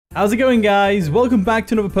How's it going, guys? Welcome back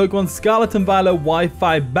to another Pokemon Scarlet and Violet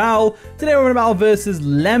Wi-Fi battle. Today we're going to battle versus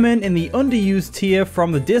Lemon in the underused tier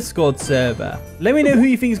from the Discord server. Let me know who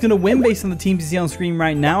you think is going to win based on the teams you see on screen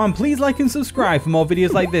right now, and please like and subscribe for more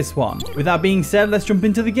videos like this one. With that being said, let's jump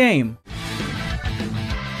into the game.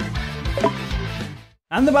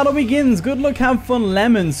 And the battle begins. Good luck, have fun,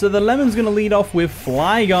 Lemon. So the Lemon's going to lead off with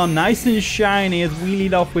Flygon, nice and shiny, as we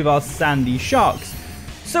lead off with our Sandy Shocks.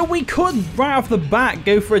 So we could, right off the bat,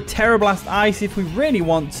 go for a Terra Blast Ice if we really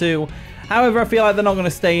want to. However, I feel like they're not going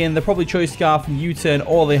to stay in. They're probably Choice Scarf and U-turn,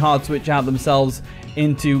 or they hard switch out themselves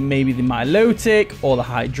into maybe the Milotic or the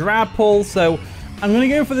Hydrapple. So I'm going to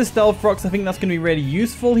go for the Stealth Rocks. I think that's going to be really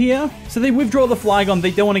useful here. So they withdraw the Flygon.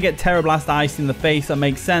 They don't want to get Terra Blast Ice in the face. That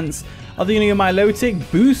makes sense. Are they going to go Milotic?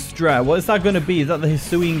 Boostra. What is that going to be? Is that the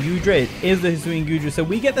Hisuian Goodra? It is the Hisuian Goodra. So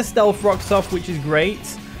we get the Stealth Rocks off, which is great.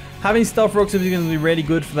 Having Stealth Rocks is going to be really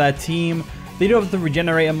good for their team. They do have the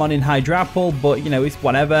Regenerator Mon in Hydrapple, but, you know, it's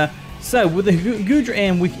whatever. So, with the Goodra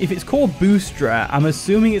in, if it's called Boostra, I'm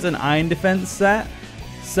assuming it's an Iron Defense set.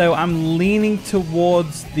 So, I'm leaning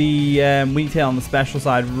towards the Weaktail on the special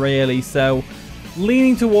side, really. So,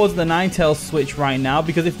 leaning towards the Ninetales switch right now,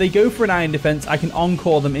 because if they go for an Iron Defense, I can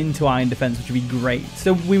Encore them into Iron Defense, which would be great.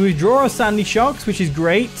 So, we withdraw our Sandy Shocks, which is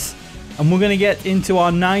great. And we're going to get into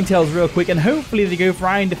our Ninetales real quick. And hopefully they go for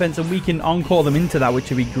Iron Defense and we can Encore them into that, which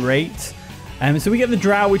would be great. So we get the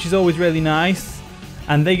Drought, which is always really nice.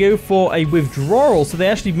 And they go for a Withdrawal. So they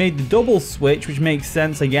actually made the double switch, which makes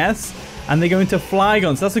sense, I guess. And they go into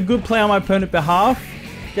Flygon. So that's a good play on my opponent's behalf.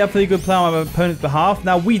 Definitely a good play on my opponent's behalf.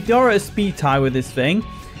 Now, we are at a speed tie with this thing.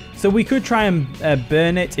 So we could try and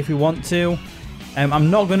burn it if we want to.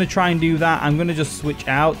 I'm not going to try and do that. I'm going to just switch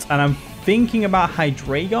out. And I'm thinking about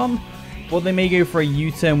Hydreigon. But they may go for a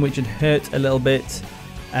U-turn, which would hurt a little bit.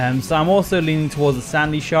 So I'm also leaning towards the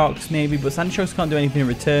Sandy Shocks, maybe. But Sandy Shocks can't do anything in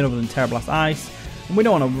return other than Terra Blast Ice, and we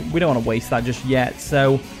don't want to waste that just yet.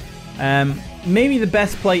 So maybe the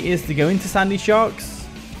best play is to go into Sandy Shocks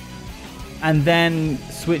and then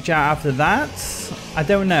switch out after that. I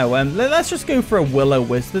don't know. Let's just go for a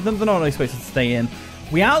Will-O-Wisp. They're not really supposed to stay in.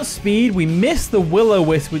 We outspeed, we miss the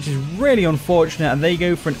Will-O-Wisp, which is really unfortunate, and they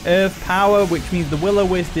go for an Earth Power, which means the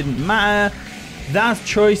Will-O-Wisp didn't matter. That's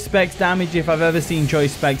Choice Specs damage if I've ever seen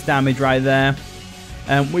Choice Specs damage right there,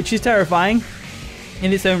 which is terrifying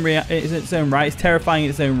in its own right. It's terrifying in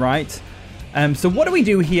its own right. So what do we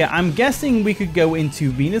do here? I'm guessing we could go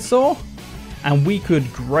into Venusaur, and we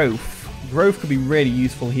could Growth. Growth could be really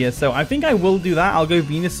useful here, so I think I will do that. I'll go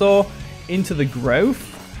Venusaur into the Growth.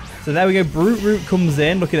 So there we go, Brute Root comes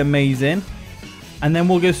in, looking amazing. And then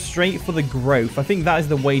we'll go straight for the Growth. I think that is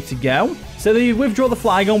the way to go. So they withdraw the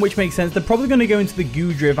Flygon, which makes sense. They're probably going to go into the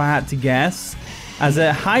Goodra if I had to guess. As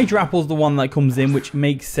a Hydrapple's the one that comes in, which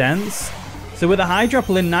makes sense. So with a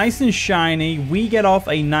Hydrapple in nice and shiny, we get off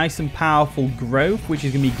a nice and powerful Growth, which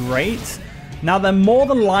is going to be great. Now they're more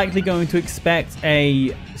than likely going to expect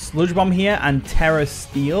a Sludge Bomb here and Terra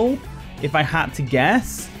Steel, if I had to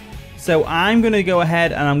guess. So I'm going to go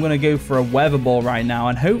ahead and I'm going to go for a Weather Ball right now.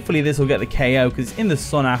 And hopefully this will get the KO because it's in the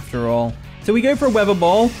sun after all. So we go for a Weather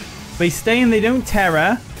Ball. They stay and they don't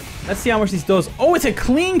Terra. Let's see how much this does. Oh, it's a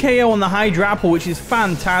clean KO on the Hydrapple, which is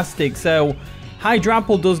fantastic. So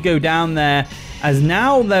Hydrapple does go down there. As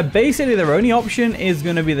now they're basically their only option is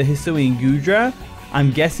going to be the Hisuian Goodra. I'm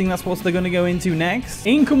guessing that's what they're going to go into next.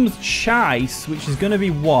 In comes Chase, which is going to be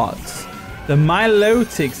what? The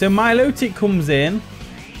Milotic. So Milotic comes in.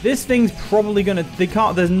 This thing's probably going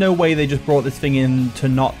to... There's no way they just brought this thing in to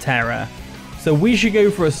not Terra. So we should go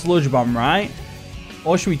for a Sludge Bomb, right?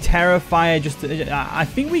 Or should we Terra Fire just to... I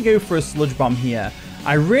think we go for a Sludge Bomb here.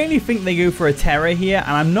 I really think they go for a Terra here.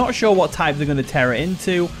 And I'm not sure what type they're going to Terra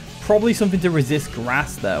into. Probably something to resist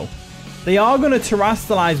Grass, though. They are going to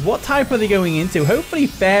Terrastallize. What type are they going into? Hopefully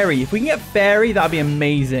Fairy. If we can get Fairy, that'd be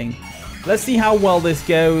amazing. Let's see how well this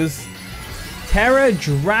goes. Terra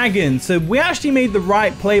Dragon. So we actually made the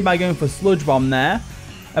right play by going for Sludge Bomb there.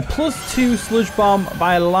 A +2 Sludge Bomb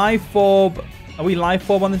by Life Orb. Are we Life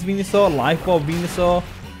Orb on this Venusaur? Life Orb Venusaur.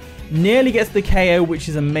 Nearly gets the KO, which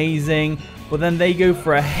is amazing. But then they go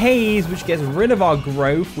for a Haze, which gets rid of our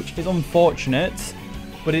Growth, which is unfortunate.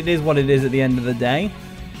 But it is what it is at the end of the day.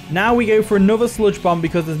 Now we go for another Sludge Bomb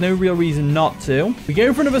because there's no real reason not to. We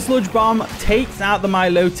go for another Sludge Bomb, takes out the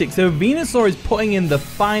Milotic. So Venusaur is putting in the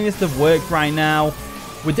finest of work right now.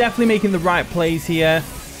 We're definitely making the right plays here.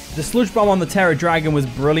 The Sludge Bomb on the Terra Dragon was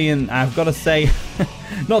brilliant, I've got to say.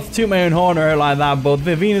 Not to toot my own horn or like that, but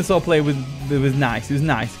the Venusaur play was nice. It was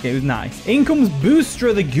nice. Okay, it was nice. In comes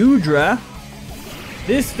Boostra the Goodra.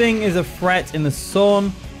 This thing is a threat in the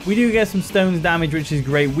sun. We do get some stones damage, which is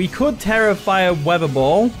great. We could Terra Fire Weather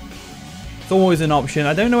Ball. It's always an option.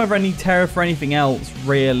 I don't know whether I need Terra for anything else,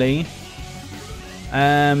 really.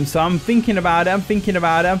 So I'm thinking about it. I'm thinking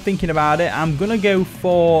about it. I'm going to go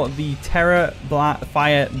for the Terra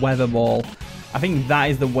Fire Weather Ball. I think that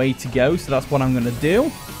is the way to go. So that's what I'm going to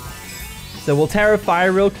do. So we'll Terra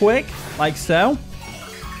Fire real quick, like so.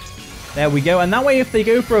 There we go. And that way, if they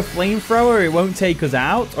go for a Flamethrower, it won't take us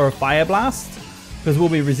out, or a Fire Blast, because we'll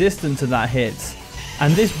be resistant to that hit.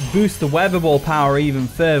 And this boosts the Weather Ball power even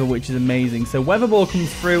further, which is amazing. So Weather Ball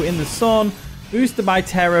comes through in the sun, boosted by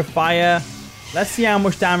Terra Fire. Let's see how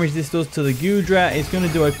much damage this does to the Goodra. It's going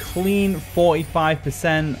to do a clean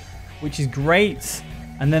 45%, which is great.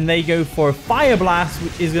 And then they go for a Fire Blast,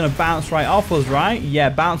 which is going to bounce right off us, right? Yeah,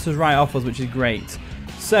 bounces right off us, which is great.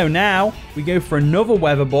 So now we go for another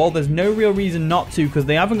Weather Ball. There's no real reason not to, because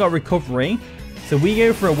they haven't got recovery. So we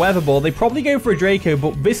go for a Weather Ball. They probably go for a Draco,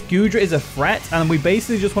 but this Goodra is a threat, and we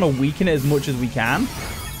basically just want to weaken it as much as we can.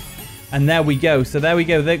 And there we go. So there we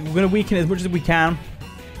go. We're going to weaken it as much as we can.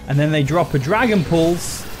 And then they drop a Dragon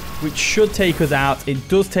Pulse, which should take us out. It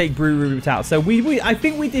does take Brew Root out. So I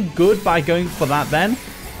think we did good by going for that then.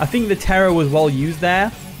 I think the Terra was well used there,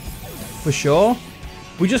 for sure.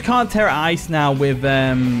 We just can't Terra Ice now with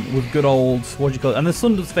good old, what do you call it? And the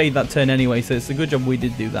sun does fade that turn anyway, so it's a good job we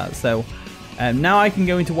did do that. So now I can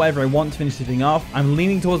go into whatever I want to finish this thing off. I'm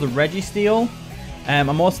leaning towards the Registeel.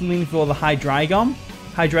 I'm also leaning for the Hydreigon.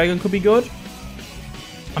 Hydreigon could be good.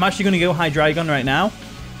 I'm actually going to go Hydreigon right now.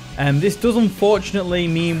 This does unfortunately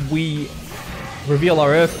mean we reveal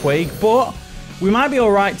our Earthquake, but we might be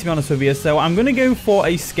alright, to be honest with you. So I'm going to go for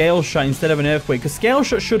a Scale Shot instead of an Earthquake, because Scale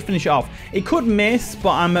Shot should finish it off. It could miss, but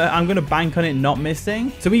I'm going to bank on it not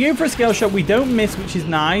missing. So we go for a Scale Shot. We don't miss, which is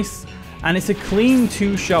nice. And it's a clean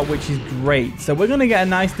 2-shot, which is great. So we're going to get a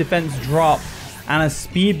nice defense drop and a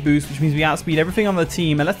speed boost, which means we outspeed everything on the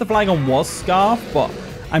team. Unless the Flygon was Scarf, but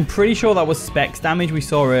I'm pretty sure that was Specs damage we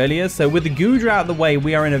saw earlier. So with the Goodra out of the way,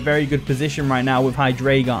 we are in a very good position right now with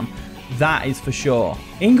Hydreigon. That is for sure.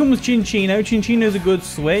 In comes Chinchino. Chinchino's a good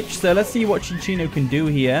switch. So let's see what Chinchino can do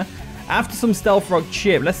here. After some Stealth Rock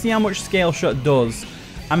Chip, let's see how much Scale Shot does.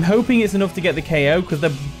 I'm hoping it's enough to get the KO, because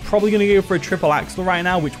they're probably going to go for a Triple Axle right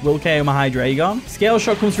now, which will KO my Hydreigon. Scale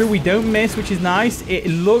Shot comes through. We don't miss, which is nice. It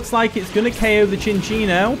looks like it's going to KO the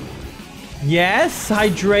Chinchino. Yes,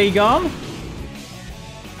 Hydreigon.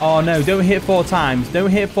 Oh, no, don't hit 4 times. Don't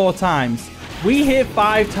hit 4 times. We hit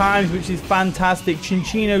 5 times, which is fantastic.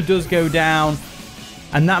 Chinchino does go down.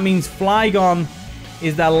 And that means Flygon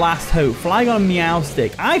is their last hope. Flygon and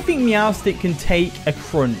Meowstic. I think Meowstic can take a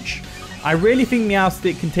crunch. I really think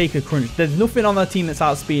Meowstic can take a crunch. There's nothing on their team that's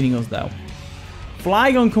outspeeding us, though.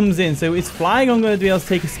 Flygon comes in. So is Flygon going to be able to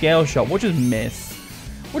take a Scale Shot? We'll just miss.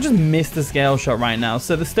 We'll just miss the Scale Shot right now.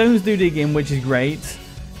 So the stones do dig in, which is great.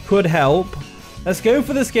 Could help. Let's go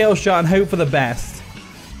for the Scale Shot and hope for the best.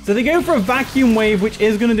 So they go for a Vacuum Wave, which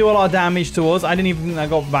is going to do a lot of damage to us. I didn't even think I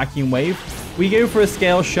got Vacuum Wave. We go for a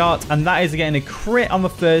Scale Shot, and that is getting a crit on the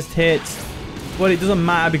first hit. But it doesn't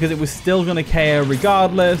matter, because it was still going to KO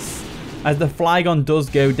regardless, as the Flygon does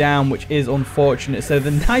go down, which is unfortunate. So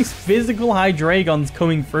the nice physical Hydreigon's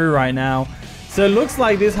coming through right now. So it looks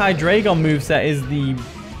like this Hydreigon moveset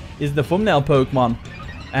is the thumbnail Pokemon.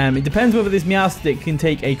 It depends whether this Meowstic can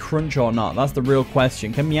take a crunch or not. That's the real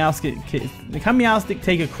question. Can Meowstic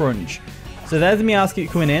take a crunch? So there's the Meowstic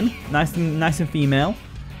coming in. Nice and female.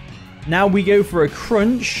 Now we go for a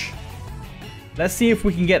crunch. Let's see if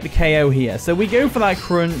we can get the KO here. So we go for that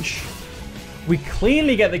crunch. We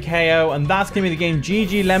cleanly get the KO, and that's going to be the game.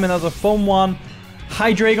 GG Lemon, that was a fun one.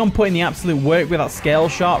 Hydreigon putting the absolute work with that Scale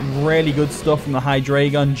Shot. Really good stuff from the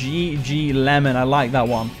Hydreigon. GG Lemon, I like that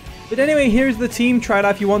one. But anyway, here's the team. Try it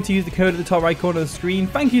out if you want to use the code at the top right corner of the screen.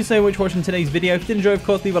 Thank you so much for watching today's video. If you did enjoy, of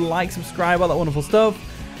course, leave a like, subscribe, all that wonderful stuff.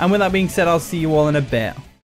 And with that being said, I'll see you all in a bit.